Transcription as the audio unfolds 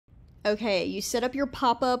Okay, you set up your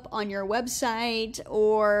pop-up on your website,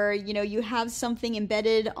 or you have something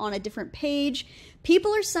embedded on a different page.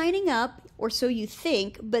 People are signing up, or so you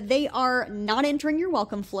think, but they are not entering your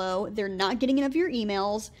welcome flow. They're not getting enough of your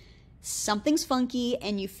emails. Something's funky,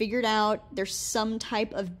 and you figured out there's some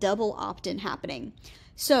type of double opt-in happening.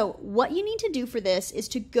 So what you need to do for this is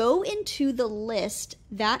to go into the list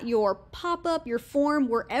that your pop-up, your form,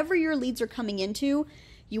 wherever your leads are coming into,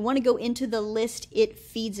 you want to go into the list it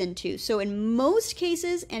feeds into. So in most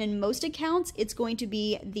cases and in most accounts, it's going to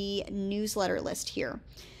be the newsletter list here.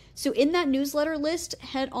 So in that newsletter list,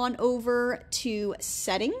 head on over to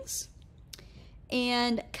settings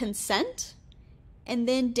and consent. And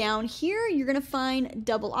then down here, you're going to find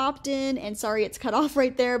double opt-in, and sorry, it's cut off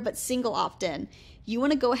right there, but single opt-in. You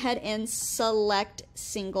want to go ahead and select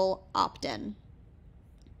single opt-in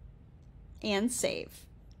and save.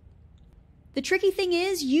 The tricky thing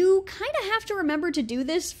is you kind of have to remember to do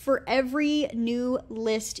this for every new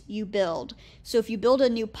list you build. So if you build a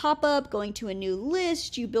new pop-up, going to a new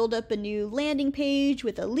list, you build up a new landing page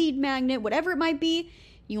with a lead magnet, whatever it might be,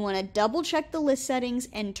 you want to double check the list settings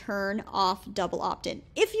and turn off double opt-in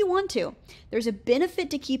if you want to. There's a benefit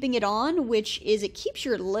to keeping it on, which is it keeps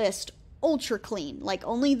your list ultra clean. Like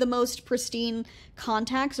only the most pristine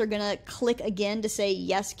contacts are going to click again to say,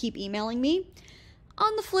 yes, keep emailing me.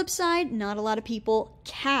 On the flip side, not a lot of people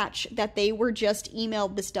catch that they were just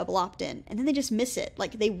emailed this double opt-in, and then they just miss it.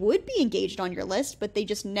 Like they would be engaged on your list, but they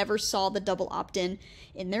just never saw the double opt-in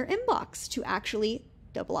in their inbox to actually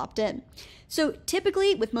double opt-in. So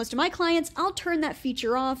typically with most of my clients, I'll turn that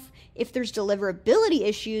feature off. If there's deliverability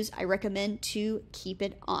issues, I recommend to keep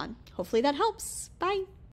it on. Hopefully that helps. Bye.